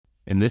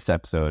In this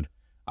episode,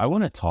 I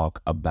want to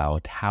talk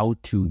about how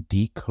to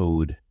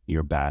decode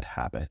your bad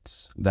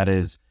habits. That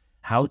is,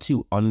 how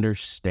to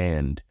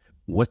understand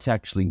what's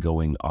actually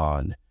going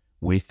on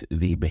with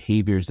the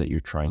behaviors that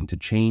you're trying to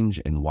change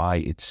and why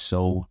it's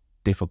so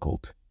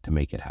difficult to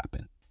make it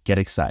happen. Get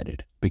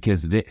excited,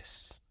 because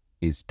this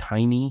is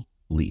Tiny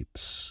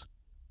Leaps,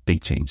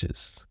 Big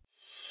Changes.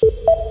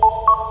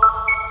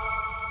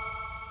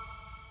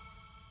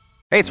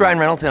 Hey, it's Ryan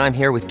Reynolds, and I'm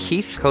here with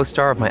Keith,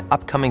 co-star of my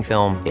upcoming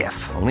film,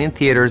 If, only in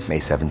theaters May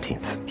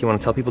 17th. Do you want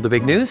to tell people the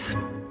big news?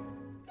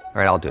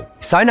 All right, I'll do it.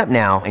 Sign up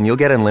now and you'll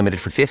get unlimited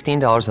for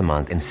 $15 a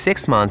month and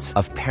 6 months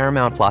of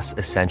Paramount Plus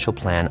Essential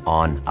Plan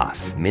on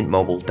us.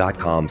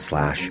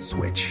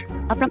 MintMobile.com/switch.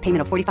 Upfront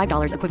payment of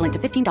 $45 equivalent to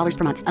 $15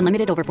 per month.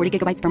 Unlimited over 40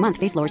 gigabytes per month.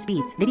 Face lower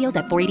speeds. Videos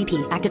at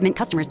 480p. Active Mint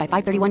customers by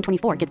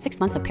 531.24 get 6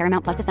 months of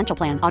Paramount Plus Essential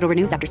Plan. Auto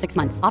renews after 6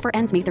 months. Offer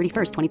ends May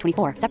 31st,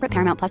 2024. Separate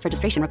Paramount Plus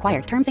registration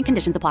required. Terms and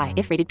conditions apply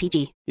if rated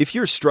PG. If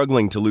you're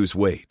struggling to lose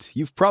weight,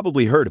 you've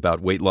probably heard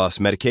about weight loss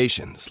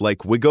medications like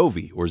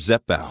Wegovy or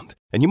Zepbound,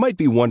 and you might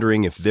be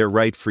wondering if they're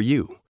right for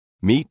you.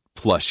 Meet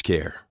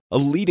PlushCare, a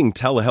leading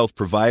telehealth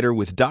provider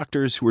with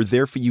doctors who are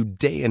there for you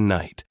day and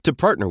night to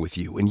partner with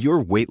you in your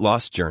weight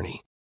loss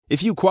journey.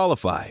 If you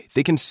qualify,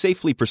 they can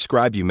safely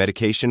prescribe you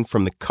medication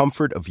from the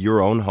comfort of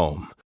your own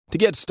home. To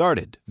get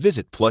started,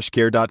 visit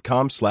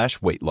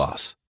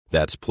plushcare.com/weightloss.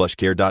 That's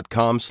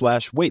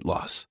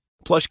plushcare.com/weightloss.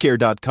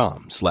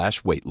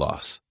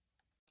 plushcare.com/weightloss.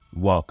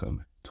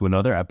 Welcome to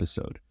another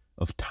episode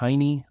of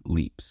Tiny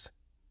Leaps,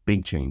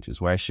 Big Changes,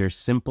 where I share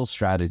simple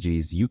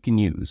strategies you can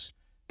use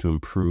to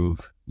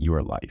improve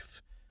your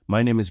life.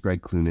 My name is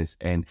Greg Clunis,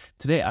 and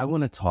today I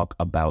want to talk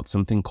about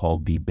something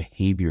called the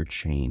behavior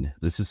chain.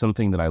 This is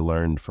something that I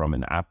learned from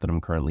an app that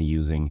I'm currently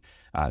using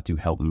to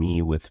help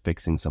me with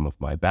fixing some of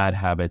my bad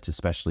habits,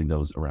 especially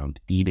those around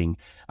eating.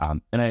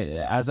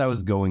 As I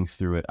was going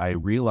through it, I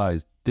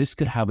realized this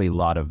could have a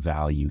lot of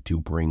value to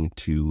bring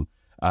to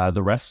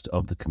the rest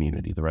of the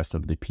community, the rest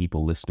of the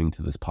people listening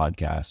to this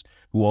podcast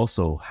who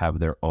also have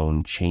their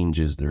own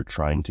changes they're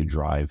trying to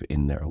drive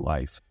in their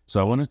life.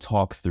 So I want to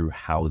talk through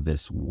how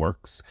this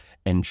works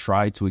and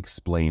try to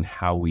explain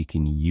how we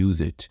can use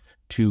it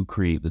to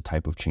create the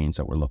type of change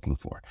that we're looking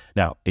for.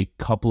 Now, a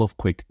couple of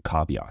quick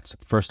caveats.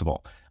 First of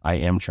all, I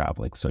am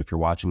traveling. So if you're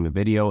watching the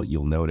video,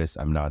 you'll notice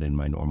I'm not in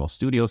my normal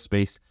studio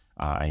space.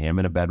 I am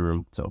in a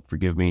bedroom, so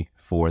forgive me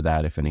for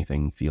that if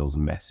anything feels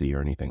messy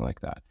or anything like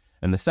that.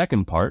 And the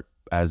second part,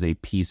 as a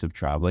piece of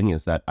traveling,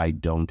 is that I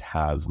don't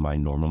have my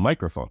normal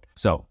microphone.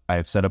 So I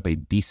have set up a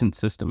decent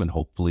system, and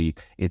hopefully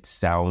it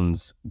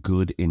sounds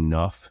good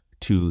enough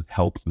to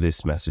help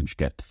this message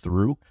get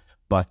through.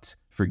 But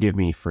forgive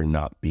me for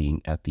not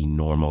being at the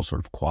normal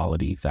sort of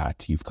quality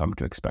that you've come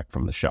to expect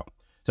from the show.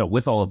 So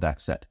with all of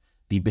that said,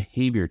 the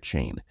behavior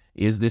chain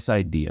is this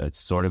idea. It's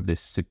sort of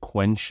this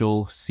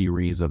sequential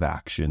series of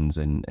actions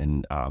and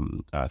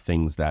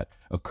things that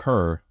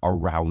occur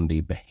around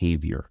a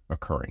behavior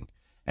occurring.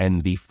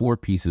 And the four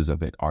pieces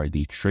of it are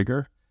the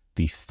trigger,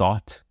 the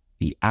thought,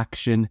 the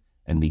action,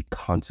 and the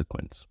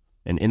consequence.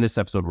 And in this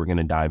episode, we're going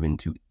to dive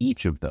into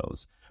each of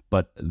those.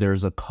 But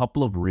there's a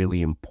couple of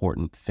really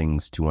important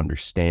things to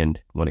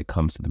understand when it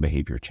comes to the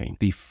behavior chain.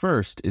 The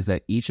first is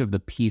that each of the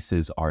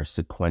pieces are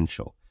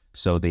sequential.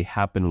 So they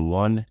happen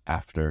one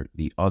after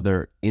the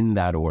other in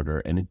that order,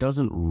 and it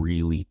doesn't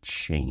really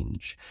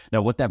change.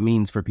 Now, what that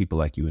means for people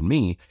like you and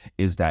me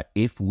is that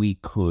if we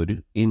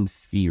could, in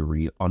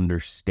theory,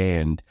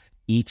 understand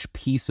each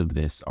piece of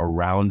this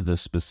around the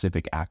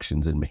specific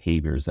actions and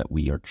behaviors that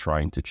we are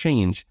trying to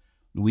change,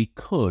 we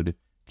could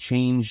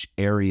change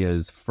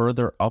areas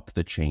further up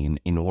the chain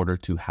in order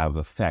to have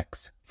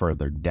effects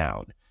further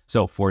down.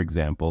 So, for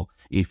example,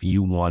 if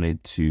you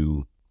wanted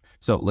to,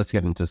 so let's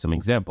get into some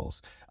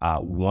examples.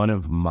 One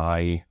of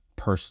my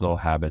personal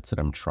habits that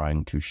I'm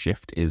trying to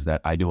shift is that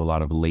I do a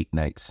lot of late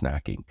night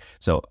snacking.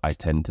 So I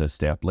tend to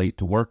stay up late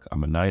to work.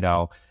 I'm a night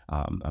owl.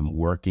 I'm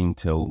working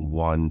till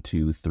 1,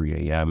 2,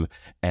 3 a.m.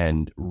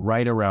 And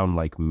right around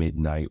like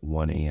midnight,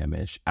 1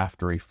 a.m.-ish,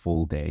 after a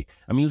full day,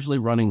 I'm usually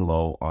running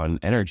low on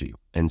energy.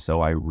 And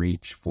so I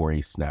reach for a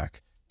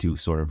snack to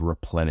sort of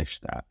replenish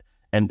that.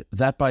 And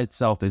that by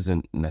itself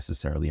isn't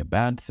necessarily a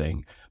bad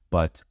thing,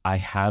 but I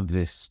have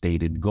this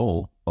stated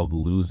goal of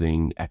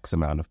losing X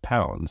amount of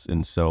pounds.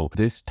 And so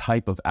this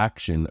type of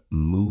action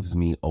moves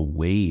me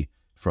away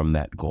from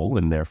that goal,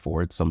 and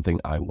therefore it's something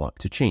I want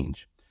to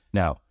change.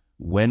 Now,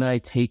 when I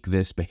take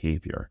this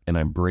behavior and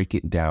I break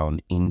it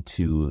down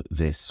into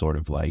this sort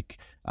of like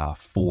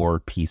 4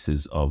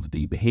 pieces of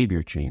the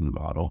behavior chain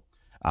model,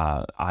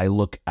 I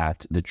look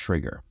at the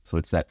trigger. So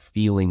it's that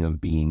feeling of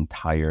being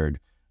tired,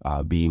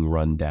 being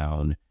run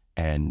down,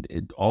 and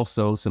it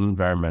also some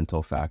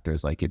environmental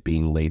factors like it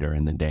being later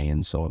in the day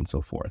and so on and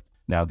so forth.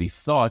 Now, the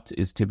thought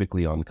is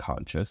typically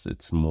unconscious.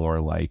 It's more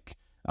like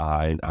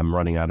I'm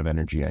running out of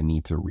energy. I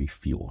need to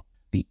refuel.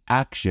 The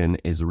action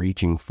is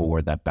reaching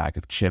for that bag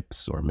of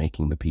chips or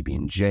making the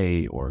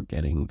PB&J or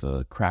getting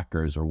the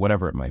crackers or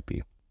whatever it might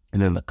be. And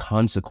then the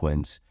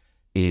consequence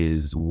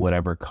is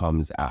whatever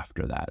comes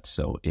after that.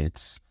 So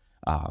it's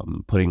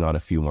putting on a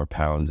few more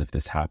pounds if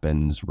this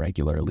happens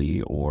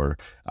regularly, or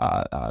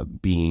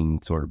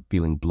being sort of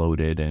feeling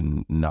bloated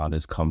and not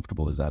as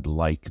comfortable as I'd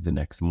like the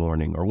next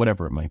morning, or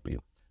whatever it might be.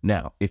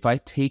 Now, if I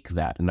take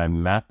that and I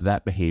map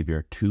that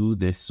behavior to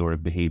this sort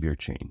of behavior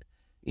chain,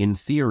 in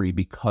theory,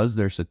 because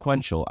they're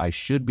sequential, I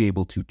should be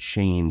able to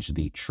change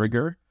the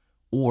trigger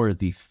or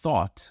the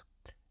thought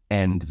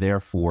and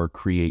therefore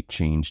create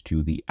change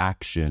to the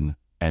action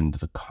and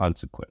the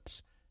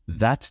consequence.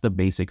 That's the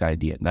basic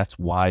idea, and that's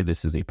why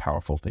this is a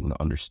powerful thing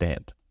to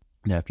understand.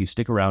 Now, if you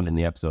stick around in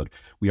the episode,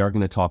 we are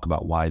going to talk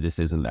about why this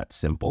isn't that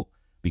simple,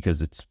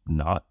 because it's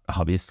not.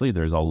 Obviously,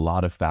 there's a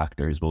lot of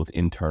factors, both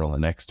internal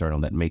and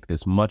external, that make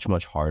this much,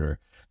 much harder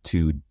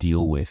to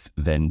deal with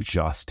than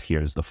just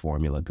here's the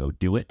formula, go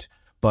do it.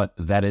 But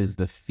that is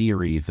the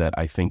theory that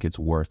I think it's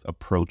worth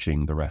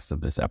approaching the rest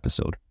of this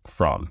episode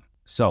from.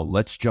 So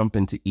let's jump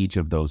into each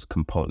of those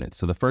components.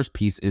 So the first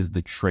piece is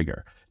the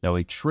trigger. Now,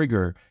 a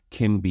trigger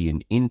can be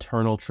an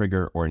internal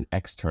trigger or an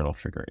external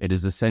trigger. It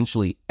is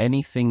essentially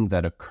anything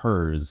that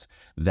occurs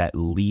that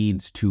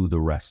leads to the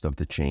rest of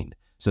the chain.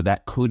 So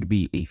that could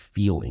be a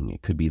feeling.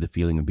 It could be the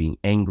feeling of being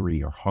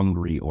angry or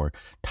hungry or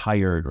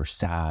tired or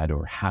sad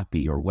or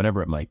happy or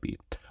whatever it might be.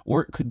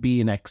 Or it could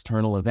be an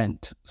external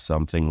event,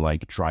 something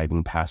like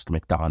driving past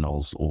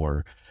McDonald's,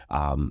 or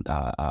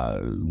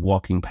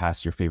walking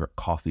past your favorite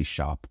coffee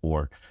shop,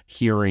 or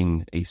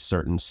hearing a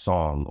certain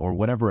song, or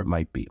whatever it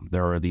might be.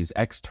 There are these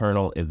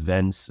external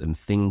events and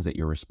things that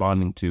you're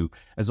responding to,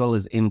 as well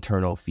as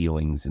internal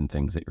feelings and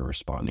things that you're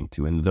responding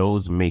to, and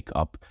those make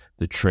up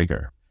the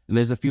trigger. And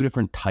there's a few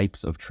different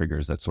types of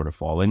triggers that sort of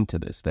fall into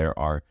this. There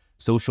are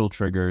social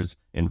triggers,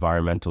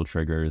 environmental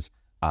triggers,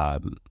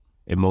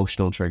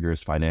 emotional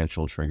triggers,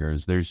 financial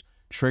triggers. There's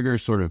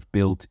triggers sort of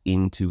built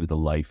into the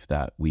life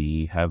that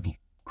we have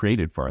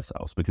created for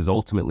ourselves, because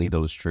ultimately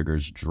those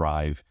triggers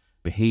drive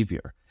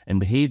behavior. And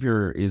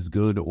behavior is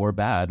good or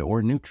bad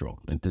or neutral.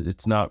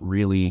 It's not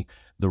really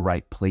the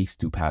right place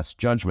to pass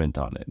judgment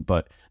on it,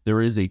 but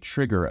there is a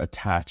trigger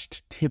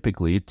attached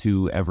typically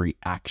to every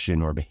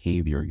action or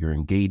behavior you're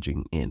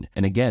engaging in.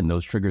 And again,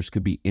 those triggers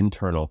could be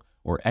internal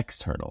or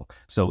external.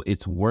 So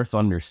it's worth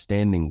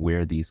understanding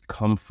where these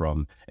come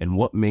from and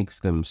what makes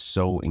them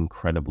so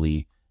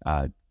incredibly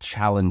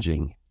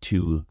challenging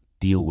to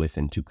deal with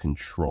and to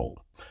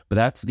control. But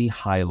that's the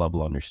high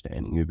level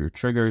understanding of your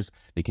triggers.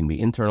 They can be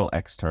internal,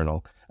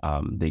 external,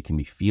 they can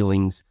be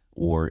feelings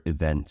or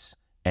events.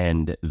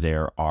 And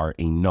there are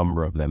a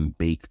number of them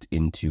baked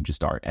into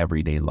just our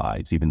everyday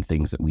lives, even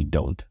things that we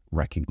don't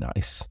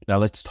recognize. Now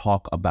let's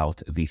talk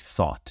about the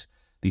thought.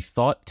 The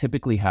thought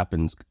typically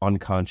happens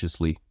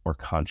unconsciously or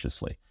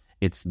consciously.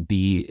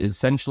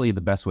 Essentially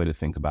the best way to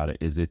think about it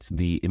is it's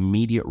the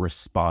immediate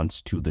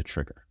response to the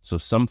trigger. So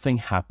something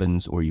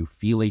happens or you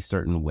feel a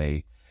certain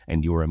way,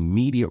 and your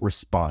immediate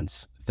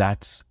response,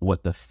 that's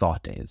what the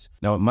thought is.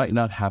 Now, it might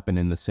not happen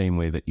in the same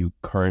way that you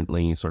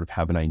currently sort of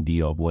have an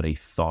idea of what a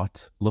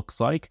thought looks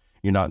like.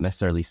 You're not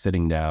necessarily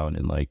sitting down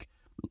and like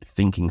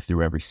thinking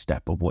through every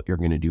step of what you're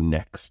going to do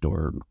next,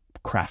 or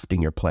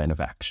crafting your plan of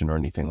action or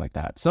anything like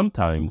that.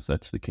 Sometimes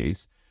that's the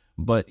case,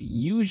 but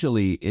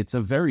usually it's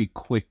a very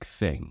quick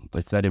thing.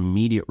 It's that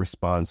immediate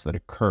response that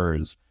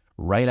occurs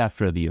right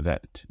after the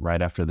event,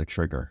 right after the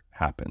trigger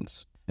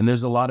happens. And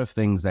there's a lot of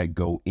things that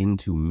go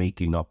into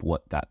making up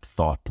what that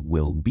thought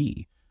will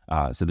be.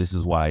 So this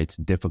is why it's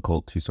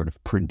difficult to sort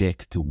of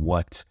predict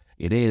what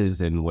it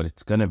is and what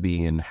it's going to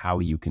be and how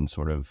you can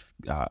sort of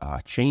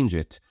change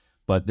it.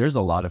 But there's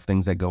a lot of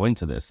things that go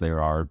into this.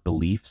 There are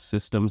belief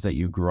systems that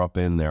you grew up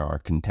in. There are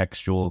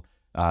contextual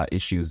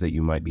issues that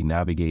you might be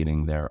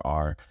navigating. There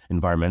are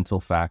environmental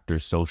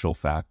factors, social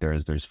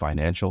factors, there's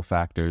financial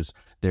factors,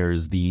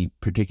 there's the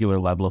particular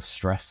level of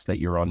stress that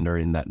you're under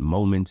in that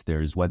moment,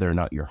 there's whether or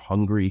not you're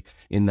hungry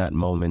in that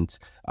moment,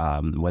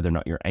 whether or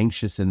not you're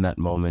anxious in that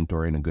moment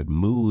or in a good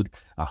mood,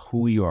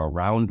 who you are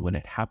around when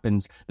it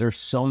happens. There are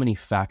so many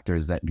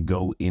factors that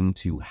go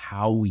into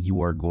how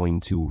you are going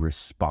to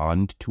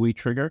respond to a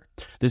trigger.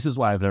 This is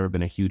why I've never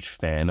been a huge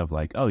fan of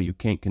like, oh, you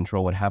can't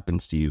control what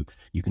happens to you.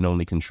 You can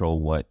only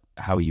control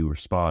how you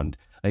respond.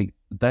 Like,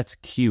 that's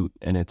cute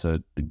and it's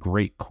a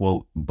great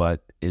quote,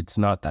 but it's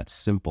not that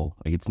simple.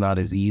 Like, it's not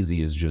as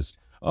easy as just,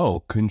 oh,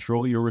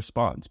 control your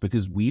response,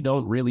 because we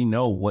don't really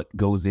know what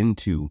goes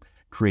into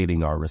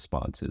creating our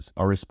responses.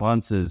 Our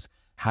responses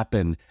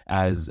happen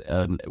as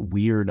a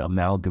weird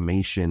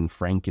amalgamation,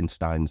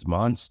 Frankenstein's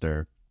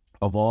monster,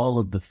 of all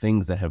of the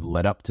things that have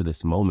led up to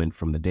this moment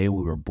from the day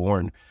we were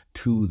born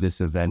to this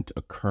event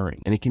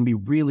occurring. And it can be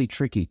really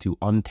tricky to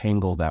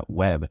untangle that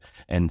web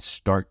and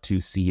start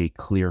to see a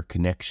clear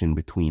connection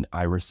between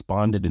I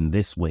responded in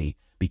this way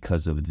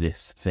because of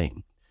this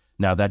thing.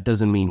 Now, that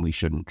doesn't mean we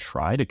shouldn't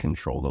try to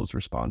control those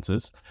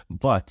responses,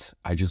 but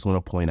I just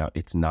want to point out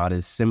it's not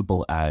as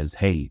simple as,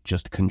 hey,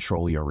 just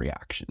control your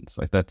reactions.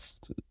 Like, it's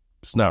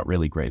not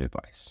really great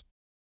advice.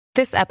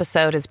 This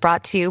episode is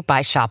brought to you by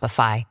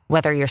Shopify.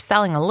 Whether you're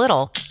selling a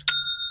little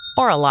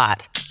or a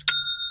lot,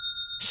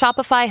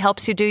 Shopify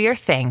helps you do your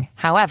thing,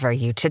 however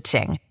you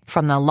cha-ching.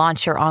 From the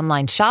launch your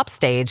online shop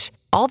stage,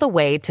 all the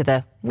way to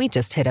the we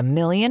just hit 1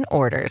 million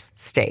orders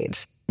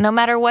stage. No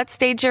matter what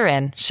stage you're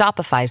in,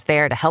 Shopify's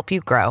there to help you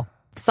grow.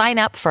 Sign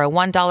up for a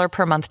 $1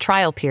 per month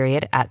trial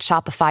period at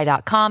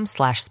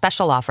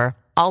shopify.com/special offer,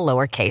 all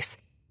lowercase.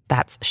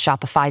 That's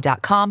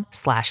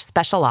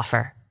shopify.com/special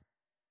offer.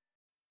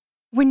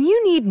 When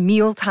you need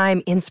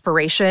mealtime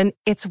inspiration,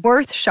 it's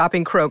worth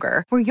shopping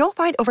Kroger, where you'll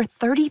find over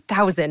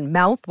 30,000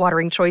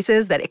 mouth-watering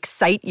choices that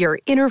excite your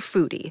inner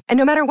foodie. And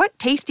no matter what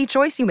tasty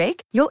choice you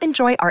make, you'll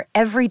enjoy our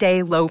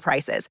everyday low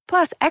prices,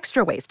 plus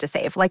extra ways to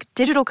save, like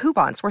digital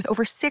coupons worth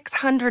over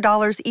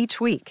 $600 each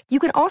week. You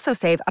can also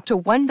save up to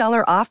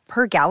 $1 off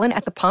per gallon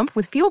at the pump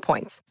with fuel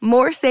points.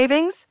 More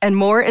savings and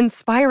more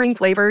inspiring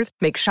flavors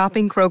make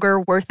shopping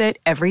Kroger worth it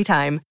every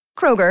time.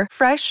 Kroger,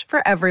 fresh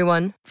for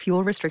everyone.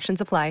 Fuel restrictions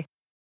apply.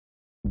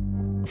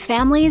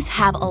 Families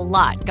have a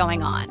lot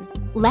going on.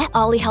 Let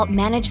Ollie help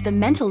manage the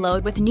mental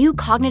load with new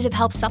cognitive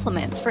help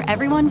supplements for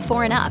everyone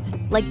 4 and up,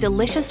 like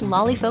delicious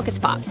Lolly Focus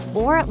Pops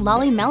or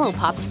Lolly Mellow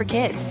Pops for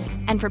kids.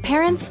 And for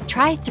parents,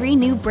 try 3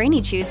 new Brainy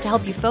Chews to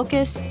help you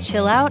focus,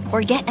 chill out, or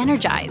get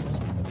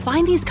energized.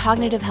 Find these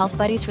cognitive health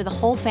buddies for the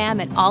whole fam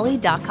at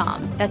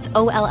ollie.com. That's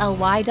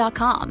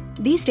OLLY.com.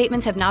 These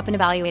statements have not been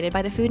evaluated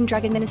by the Food and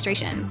Drug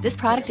Administration. This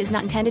product is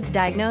not intended to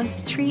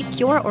diagnose, treat,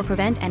 cure, or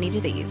prevent any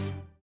disease.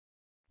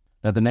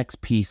 Now, the next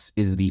piece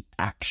is the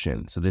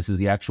action. So this is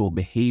the actual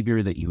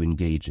behavior that you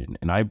engage in.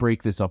 And I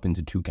break this up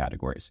into 2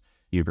 categories.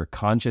 You have your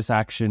conscious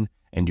action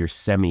and your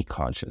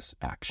semi-conscious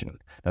action.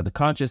 Now, the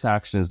conscious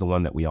action is the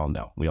one that we all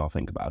know. We all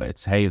think about it.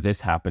 It's, hey,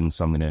 this happened,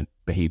 so I'm going to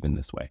behave in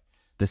this way.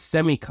 The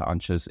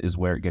semi-conscious is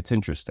where it gets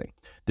interesting.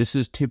 This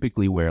is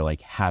typically where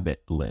like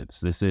habit lives.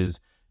 This is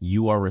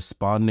you are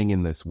responding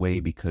in this way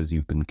because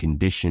you've been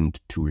conditioned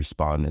to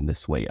respond in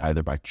this way,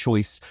 either by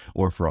choice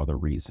or for other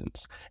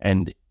reasons.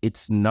 And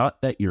it's not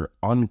that you're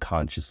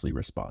unconsciously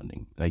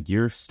responding. Like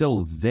you're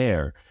still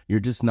there. You're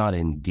just not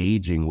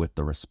engaging with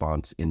the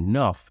response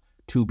enough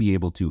to be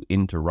able to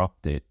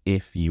interrupt it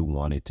if you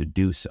wanted to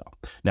do so.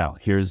 Now,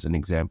 here's an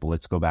example.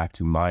 Let's go back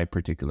to my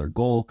particular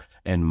goal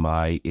and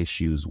my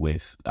issues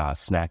with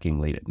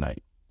snacking late at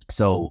night.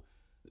 So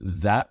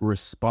that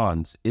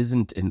response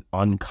isn't an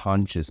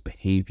unconscious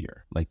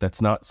behavior. Like that's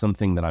not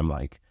something that I'm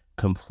like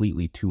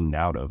completely tuned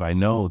out of. I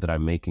know that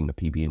I'm making a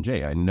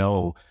PB&J. I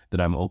know that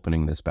I'm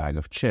opening this bag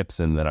of chips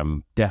and that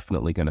I'm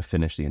definitely going to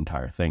finish the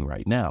entire thing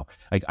right now.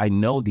 Like I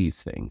know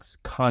these things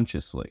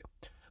consciously,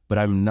 but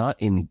I'm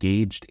not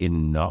engaged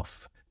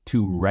enough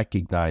to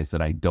recognize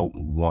that I don't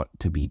want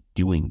to be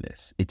doing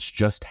this. It's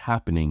just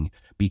happening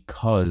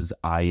because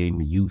I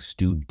am used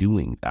to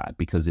doing that.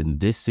 Because in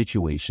this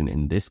situation,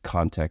 in this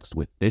context,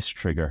 with this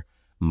trigger,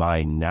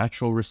 my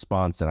natural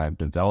response that I've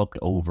developed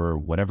over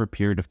whatever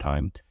period of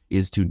time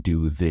is to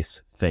do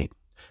this thing.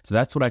 So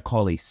that's what I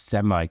call a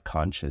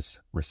semi-conscious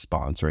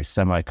response or a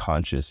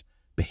semi-conscious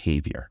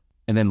behavior.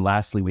 And then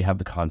lastly, we have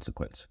the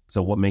consequence.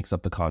 So what makes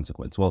up the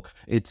consequence? Well,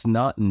 it's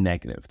not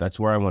negative. That's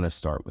where I want to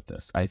start with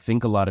this. I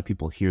think a lot of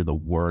people hear the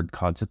word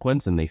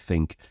consequence and they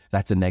think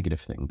that's a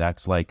negative thing.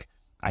 That's like,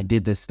 I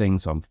did this thing,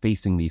 so I'm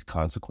facing these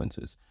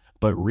consequences.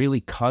 But really,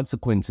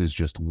 consequence is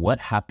just what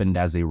happened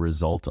as a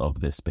result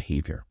of this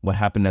behavior. What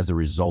happened as a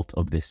result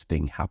of this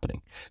thing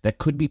happening. That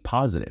could be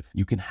positive.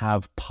 You can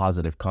have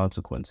positive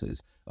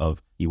consequences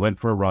of you went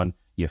for a run,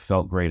 you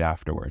felt great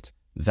afterwards.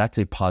 That's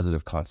a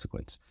positive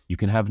consequence. You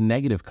can have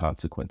negative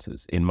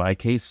consequences. In my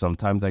case,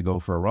 sometimes I go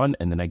for a run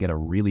and then I get a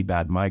really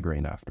bad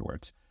migraine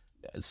afterwards.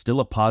 Still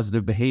a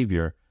positive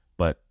behavior,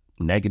 but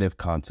negative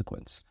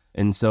consequence.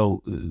 And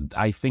so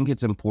I think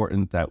it's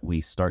important that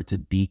we start to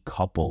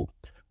decouple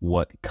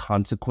what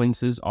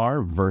consequences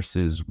are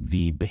versus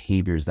the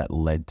behaviors that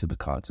led to the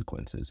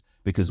consequences.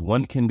 Because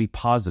one can be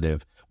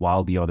positive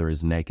while the other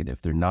is negative.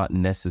 They're not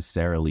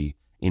necessarily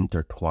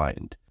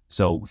intertwined.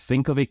 So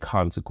think of a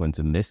consequence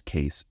in this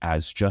case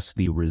as just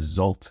the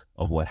result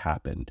of what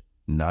happened,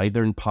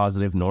 neither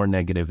positive nor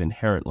negative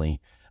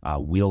inherently.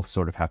 We'll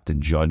sort of have to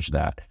judge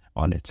that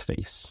on its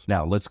face.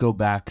 Now, let's go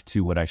back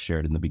to what I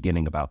shared in the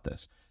beginning about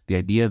this. The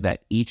idea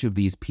that each of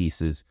these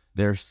pieces,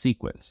 they're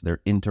sequence,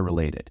 they're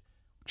interrelated.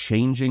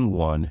 Changing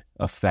one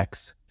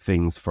affects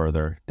things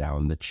further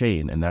down the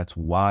chain, and that's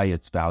why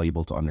it's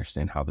valuable to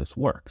understand how this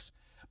works.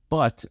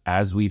 But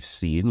as we've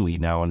seen, we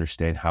now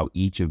understand how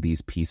each of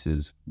these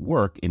pieces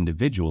work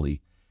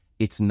individually.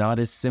 It's not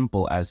as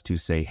simple as to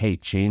say, hey,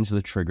 change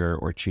the trigger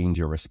or change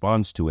your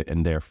response to it,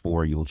 and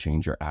therefore you'll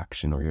change your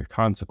action or your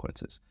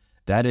consequences.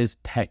 That is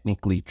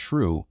technically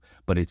true,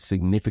 but it's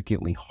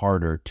significantly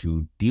harder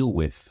to deal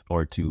with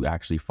or to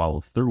actually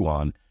follow through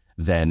on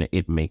than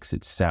it makes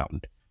it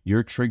sound.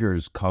 Your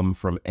triggers come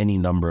from any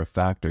number of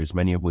factors,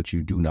 many of which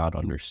you do not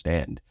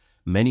understand.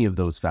 Many of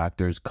those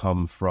factors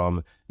come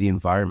from the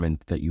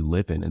environment that you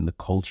live in and the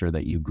culture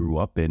that you grew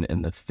up in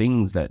and the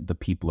things that the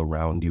people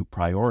around you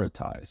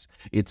prioritize.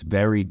 It's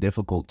very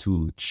difficult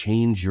to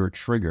change your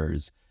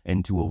triggers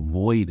and to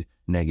avoid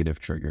negative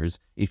triggers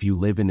if you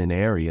live in an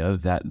area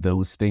that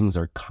those things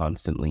are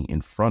constantly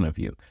in front of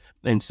you.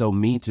 And so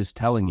me just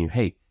telling you,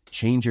 hey,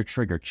 change your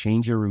trigger,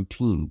 change your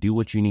routine, do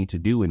what you need to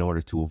do in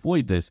order to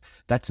avoid this,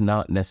 that's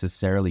not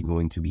necessarily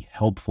going to be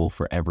helpful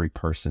for every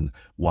person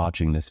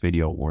watching this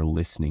video or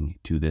listening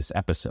to this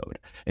episode.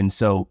 And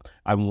so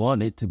I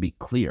want it to be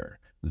clear.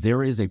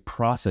 There is a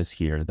process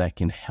here that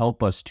can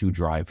help us to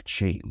drive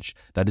change.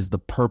 That is the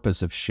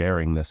purpose of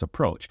sharing this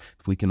approach.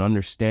 If we can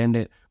understand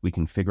it, we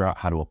can figure out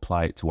how to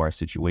apply it to our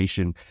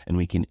situation, and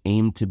we can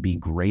aim to be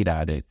great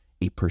at it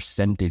a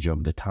percentage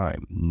of the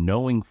time,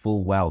 knowing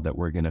full well that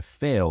we're going to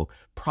fail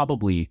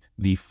probably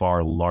the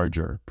far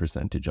larger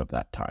percentage of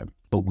that time.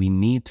 But we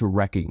need to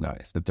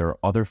recognize that there are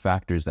other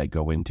factors that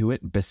go into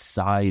it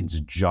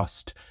besides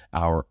just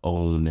our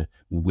own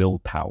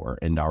willpower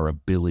and our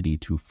ability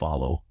to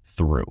follow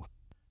through.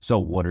 So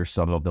what are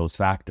some of those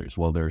factors?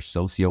 Well, there are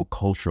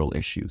socio-cultural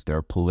issues, there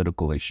are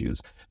political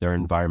issues, there are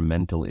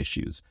environmental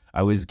issues. I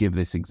always give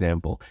this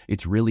example.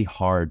 It's really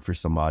hard for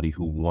somebody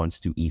who wants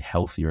to eat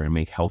healthier and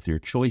make healthier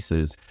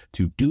choices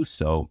to do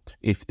so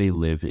if they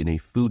live in a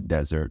food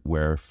desert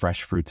where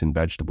fresh fruits and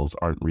vegetables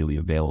aren't really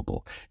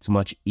available. It's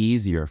much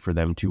easier for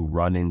them to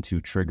run into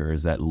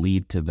triggers that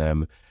lead to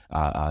them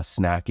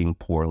snacking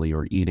poorly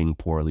or eating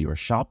poorly or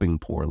shopping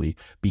poorly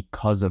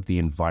because of the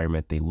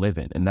environment they live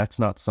in. And that's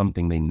not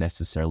something they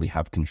necessarily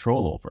have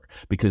control over,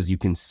 because you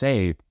can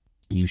say,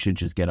 you should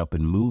just get up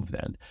and move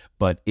then.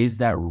 But is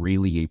that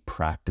really a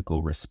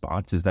practical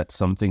response? Is that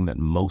something that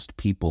most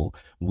people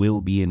will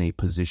be in a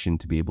position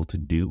to be able to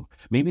do?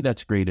 Maybe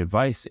that's great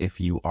advice if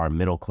you are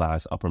middle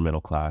class, upper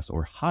middle class,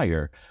 or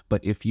higher.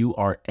 But if you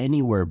are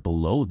anywhere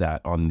below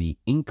that on the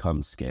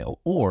income scale,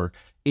 or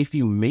if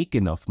you make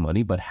enough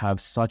money but have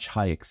such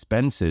high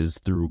expenses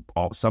through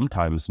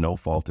sometimes no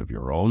fault of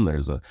your own,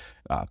 there's a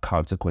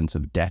consequence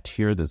of debt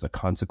here, there's a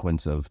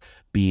consequence of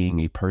being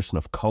a person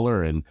of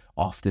color and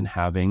often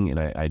having,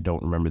 and I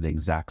don't remember the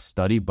exact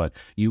study, but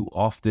you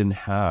often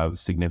have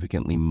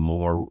significantly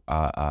more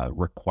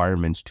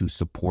requirements to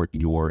support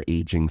your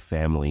aging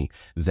family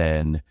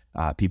than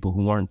people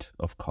who aren't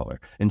of color.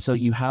 And so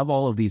you have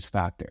all of these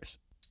factors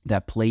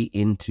that play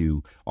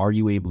into, are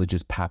you able to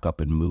just pack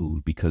up and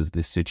move because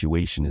this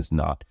situation is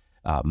not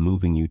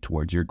moving you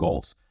towards your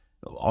goals?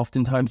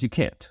 Oftentimes you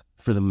can't.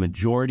 For the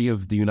majority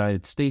of the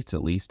United States,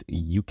 at least,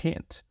 you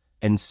can't.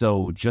 And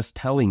so just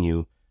telling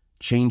you,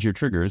 change your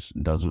triggers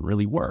doesn't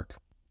really work.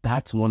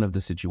 That's one of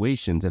the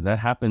situations, and that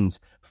happens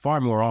far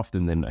more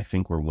often than I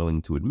think we're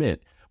willing to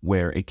admit,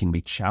 where it can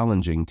be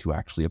challenging to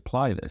actually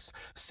apply this.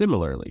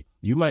 Similarly,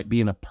 you might be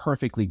in a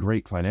perfectly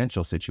great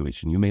financial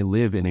situation. You may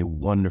live in a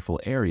wonderful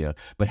area,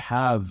 but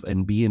have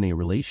and be in a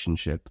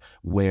relationship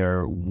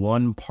where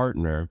one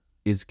partner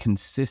is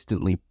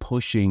consistently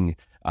pushing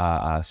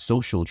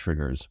social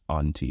triggers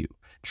onto you.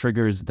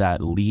 Triggers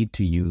that lead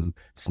to you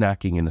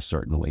snacking in a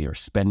certain way or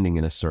spending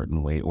in a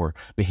certain way or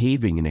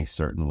behaving in a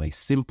certain way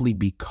simply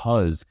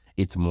because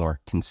it's more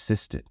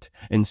consistent.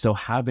 And so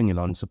having an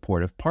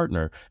unsupportive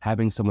partner,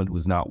 having someone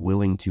who's not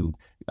willing to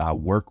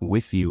work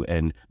with you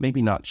and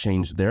maybe not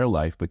change their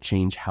life, but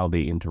change how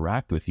they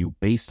interact with you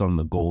based on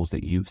the goals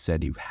that you've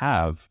said you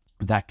have,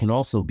 that can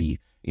also be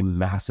a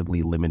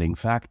massively limiting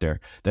factor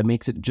that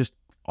makes it just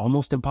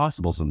almost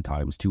impossible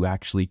sometimes to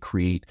actually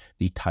create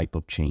the type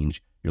of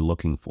change you're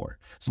looking for.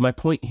 So my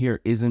point here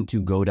isn't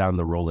to go down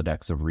the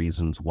Rolodex of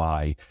reasons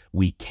why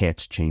we can't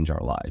change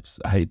our lives.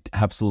 I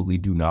absolutely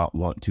do not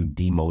want to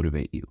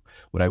demotivate you.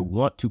 What I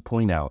want to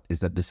point out is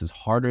that this is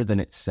harder than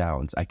it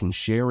sounds. I can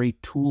share a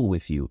tool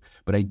with you,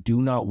 but I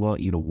do not want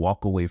you to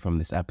walk away from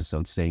this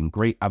episode saying,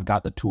 great, I've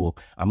got the tool,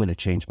 I'm going to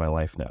change my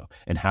life now,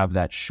 and have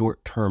that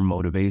short-term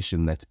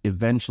motivation that's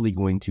eventually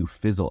going to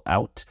fizzle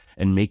out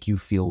and make you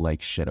feel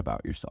like shit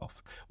about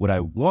yourself. What I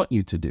want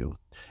you to do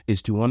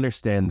is to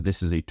understand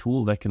this is a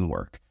tool that can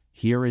work.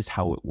 Here is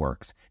how it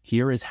works.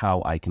 Here is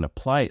how I can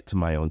apply it to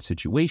my own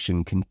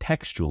situation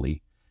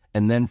contextually.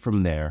 And then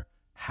from there,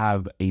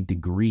 have a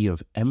degree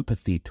of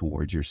empathy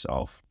towards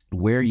yourself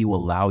where you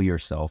allow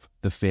yourself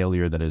the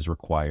failure that is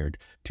required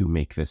to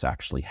make this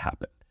actually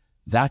happen.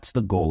 That's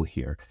the goal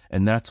here.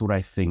 And that's what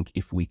I think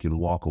if we can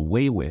walk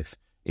away with,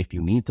 if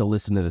you need to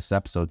listen to this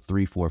episode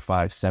 3, 4,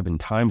 5, 7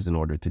 times in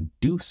order to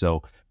do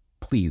so,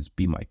 please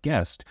be my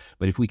guest.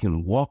 But if we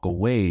can walk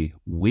away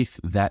with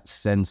that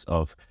sense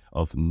of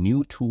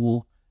new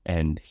tool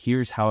and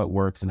here's how it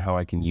works and how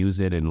I can use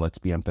it and let's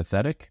be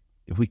empathetic,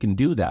 if we can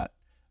do that,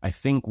 I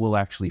think we'll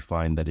actually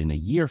find that in a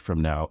year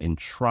from now, in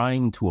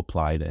trying to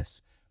apply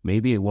this,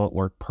 maybe it won't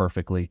work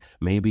perfectly.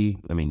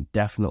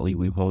 Definitely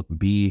we won't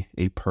be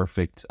a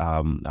perfect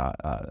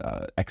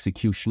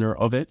executioner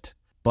of it,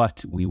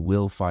 but we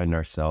will find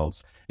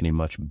ourselves in a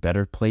much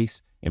better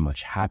place, a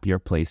much happier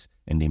place,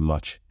 and a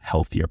much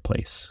healthier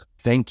place.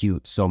 Thank you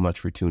so much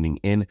for tuning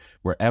in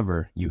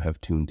wherever you have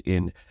tuned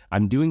in.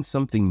 I'm doing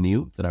something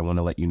new that I want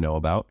to let you know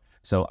about.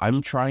 So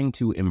I'm trying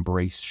to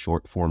embrace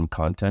short form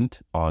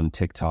content on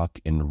TikTok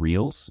and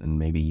Reels and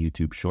maybe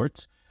YouTube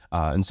Shorts.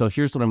 And so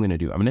here's what I'm going to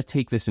do. I'm going to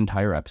take this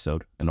entire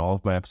episode and all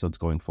of my episodes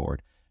going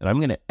forward, and I'm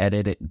going to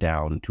edit it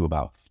down to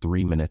about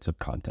 3 minutes of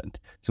content.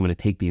 So I'm going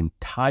to take the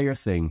entire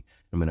thing.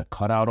 I'm going to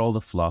cut out all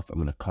the fluff. I'm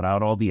going to cut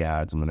out all the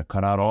ads. I'm going to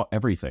cut out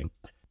everything.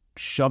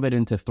 shove it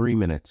into 3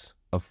 minutes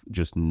of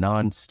just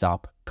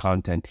nonstop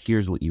content.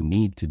 Here's what you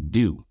need to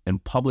do,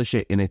 and publish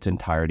it in its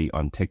entirety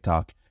on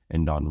TikTok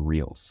and on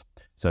Reels.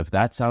 So if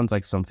that sounds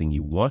like something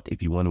you want,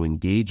 if you want to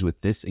engage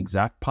with this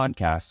exact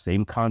podcast,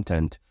 same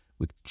content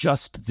with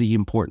just the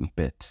important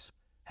bits,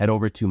 head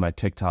over to my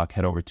TikTok,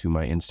 head over to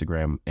my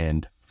Instagram,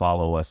 and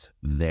follow us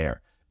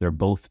there. They're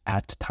both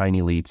at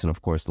Tiny Leaps, and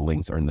of course the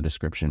links are in the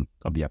description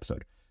of the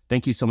episode.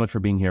 Thank you so much for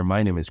being here.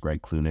 My name is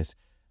Greg Clunis.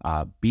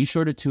 Be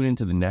sure to tune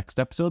into the next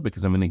episode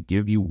because I'm going to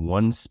give you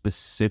one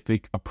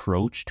specific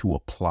approach to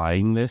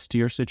applying this to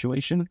your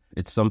situation.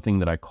 It's something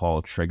that I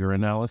call trigger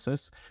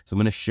analysis. So I'm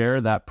going to share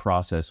that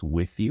process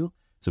with you.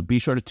 So be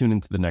sure to tune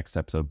into the next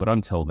episode. But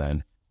until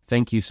then,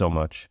 thank you so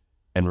much.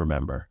 And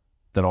remember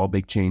that all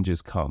big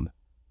changes come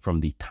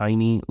from the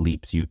tiny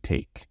leaps you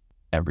take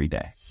every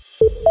day.